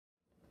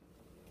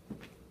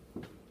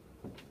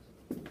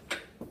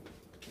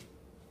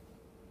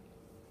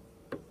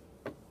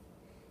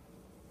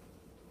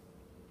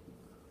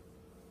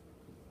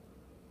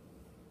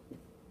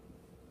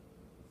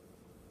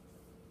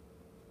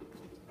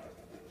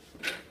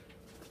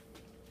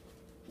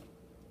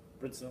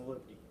Princeton of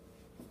Liberty.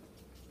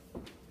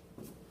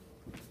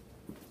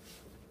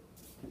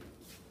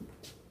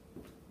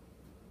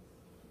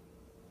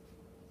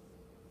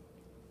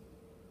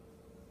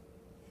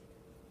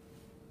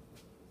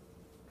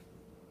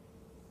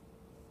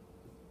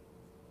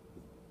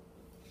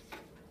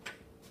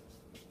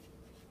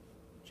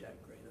 Jack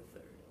Gray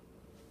III.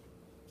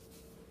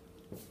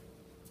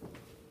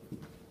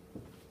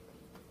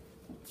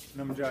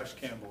 And I'm Josh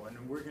Campbell,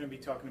 and we're going to be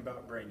talking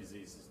about brain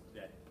diseases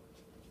today.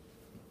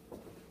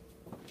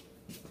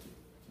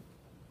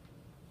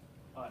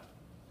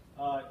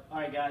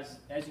 Alright guys,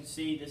 as you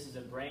see, this is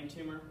a brain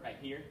tumor right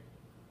here.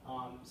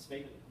 It's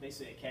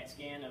basically a CAT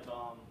scan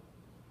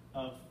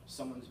of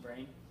someone's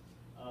brain.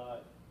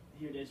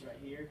 Here it is right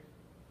here,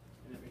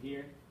 and over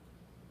here.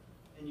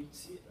 And you can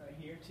see it right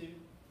here too.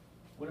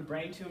 What a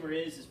brain tumor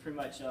is pretty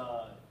much,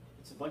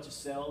 it's a bunch of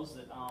cells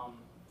that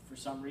for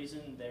some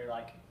reason they're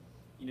like,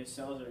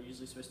 cells are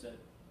usually supposed to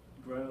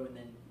grow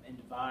and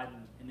divide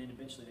and then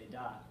eventually they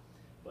die.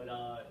 But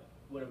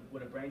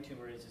what a brain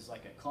tumor is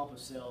like a clump of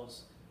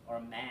cells or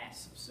a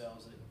mass of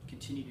cells that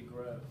continue to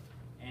grow.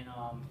 And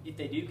if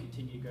they do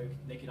continue to grow,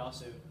 they could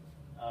also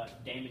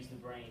damage the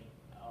brain,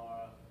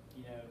 or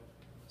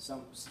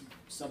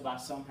by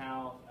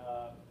somehow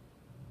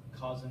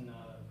causing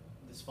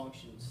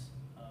dysfunctions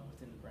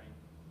within the brain.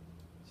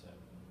 So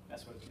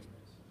that's what a tumor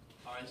is.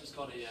 All right, this is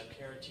called a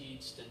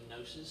carotid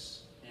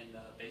stenosis, and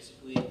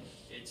basically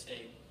it's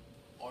a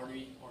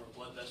artery or a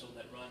blood vessel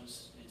that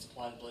runs and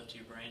supplies blood to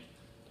your brain.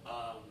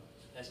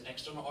 It has an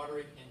external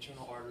artery,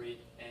 internal artery,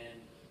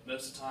 and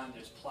most of the time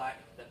there's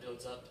plaque that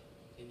builds up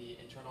in the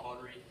internal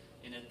artery,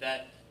 and if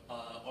that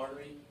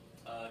artery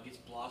gets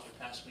blocked or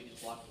passively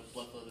gets blocked with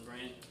blood flow to the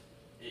brain,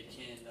 it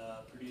can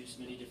produce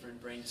many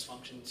different brain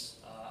dysfunctions,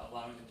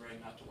 allowing the brain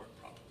not to work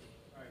properly.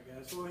 All right,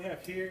 guys, what we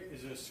have here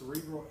is a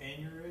cerebral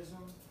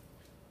aneurysm.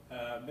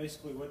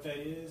 Basically what that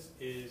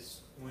is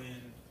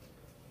when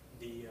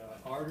the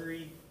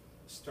artery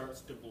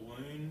starts to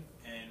balloon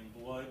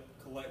and blood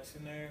collects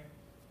in there,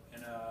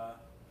 and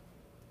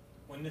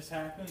when this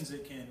happens,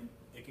 it can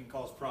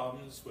cause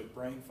problems with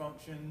brain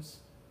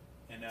functions,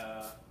 and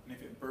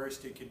if it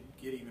bursts, it could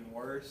get even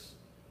worse.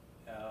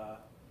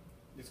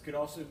 This could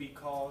also be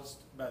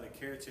caused by the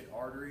carotid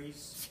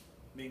arteries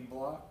being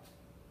blocked,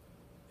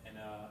 and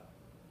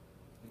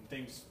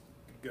things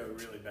could go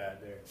really bad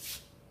there.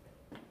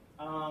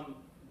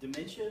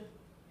 Dementia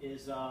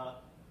is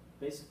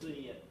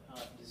basically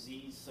a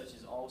disease such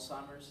as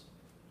Alzheimer's,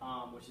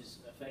 which is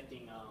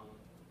affecting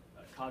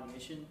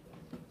cognition.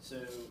 So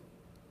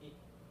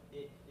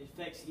it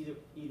affects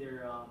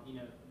either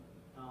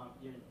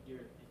your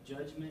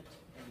judgment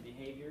and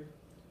behavior,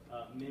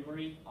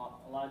 memory.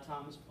 A lot of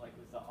times, like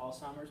with the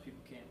Alzheimer's,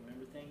 people can't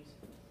remember things.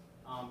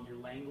 Your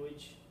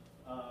language,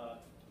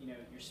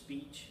 your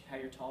speech, how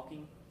you're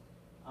talking.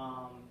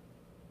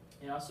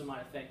 It also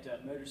might affect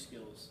motor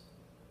skills.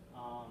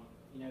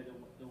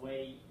 The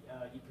way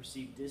you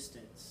perceive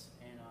distance,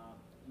 and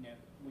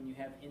when you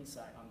have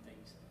insight on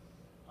things.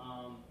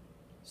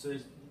 So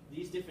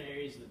these different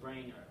areas of the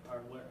brain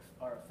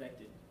are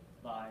affected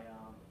by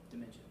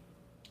dementia.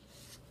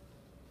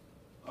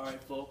 All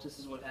right, folks, this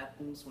is what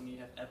happens when you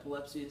have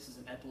epilepsy. This is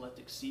an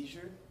epileptic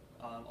seizure.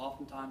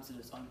 Oftentimes it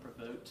is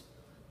unprovoked,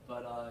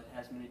 but it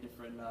has many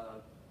different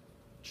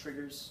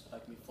triggers.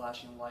 It can be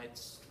flashing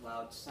lights,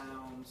 loud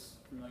sounds,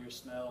 familiar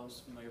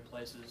smells, familiar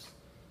places.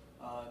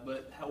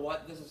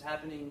 What this is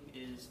happening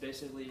is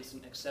basically it's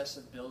an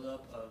excessive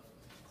buildup of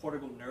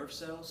cortical nerve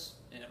cells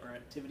or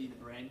activity in the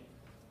brain,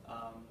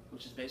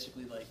 which is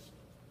basically like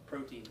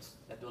proteins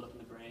that build up in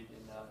the brain,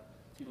 and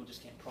people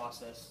just can't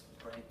process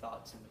brain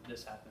thoughts, and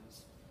this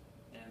happens.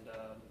 And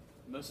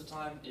most of the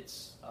time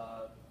it's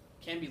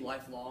can be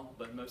lifelong,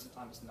 but most of the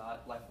time it's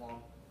not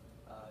lifelong.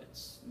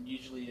 It's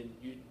usually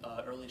in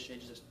early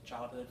stages of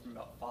childhood, from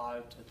about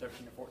 5 to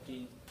 13 or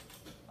 14.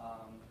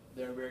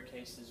 There are rare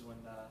cases when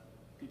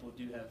people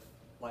do have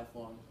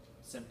lifelong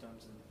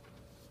symptoms, and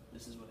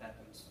this is what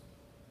happens.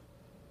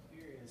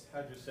 Here is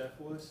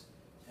hydrocephalus,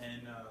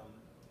 and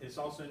it's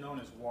also known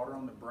as water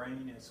on the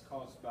brain. It's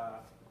caused by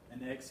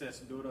an excess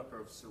buildup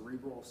of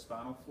cerebral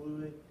spinal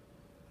fluid.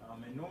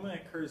 It normally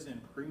occurs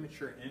in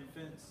premature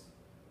infants.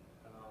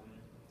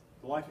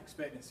 The life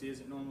expectancy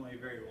isn't normally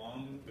very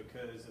long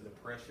because of the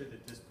pressure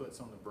that this puts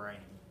on the brain.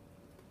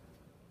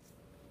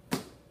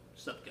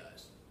 What's up,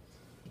 guys?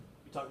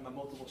 We're talking about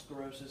multiple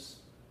sclerosis,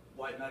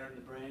 white matter in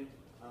the brain.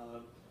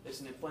 It's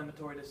an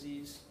inflammatory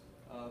disease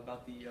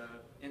about the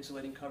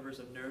insulating covers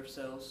of nerve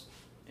cells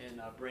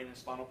in brain and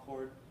spinal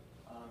cord.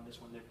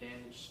 Is when they're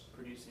damaged,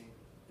 producing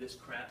this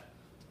crap.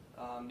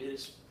 It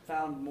is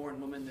found more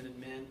in women than in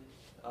men.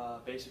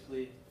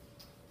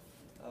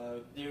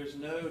 There's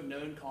no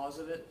known cause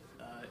of it,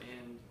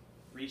 and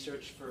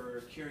research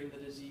for curing the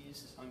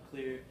disease is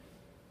unclear.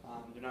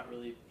 They're not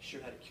really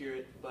sure how to cure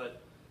it,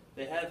 but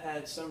they have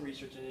had some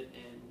research in it,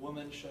 and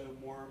women show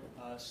more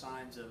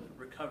signs of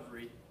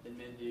recovery than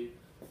men do.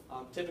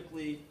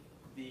 Typically,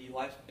 the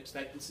life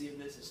expectancy of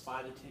this is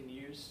 5 to 10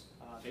 years.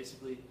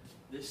 Basically,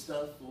 this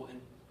stuff will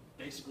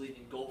basically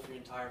engulf your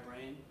entire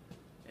brain,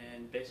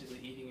 and basically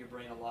eating your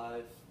brain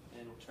alive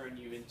and will turn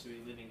you into a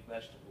living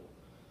vegetable.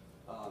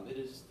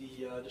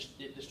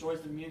 It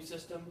destroys the immune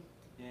system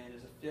and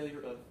is a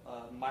failure of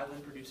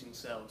myelin-producing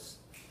cells,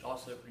 which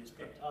also produce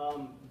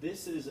protein.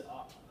 This is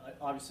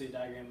obviously a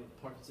diagram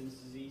of Parkinson's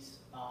disease.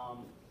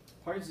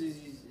 Parkinson's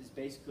disease is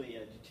basically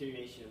a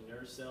deterioration of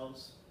nerve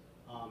cells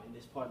in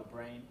this part of the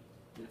brain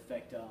that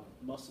affect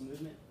muscle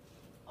movement.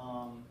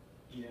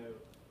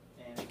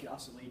 And it can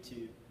also lead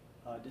to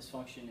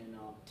dysfunction in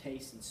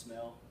taste and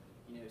smell.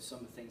 Some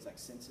of the things like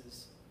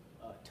senses,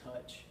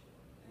 touch,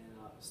 and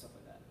stuff like that.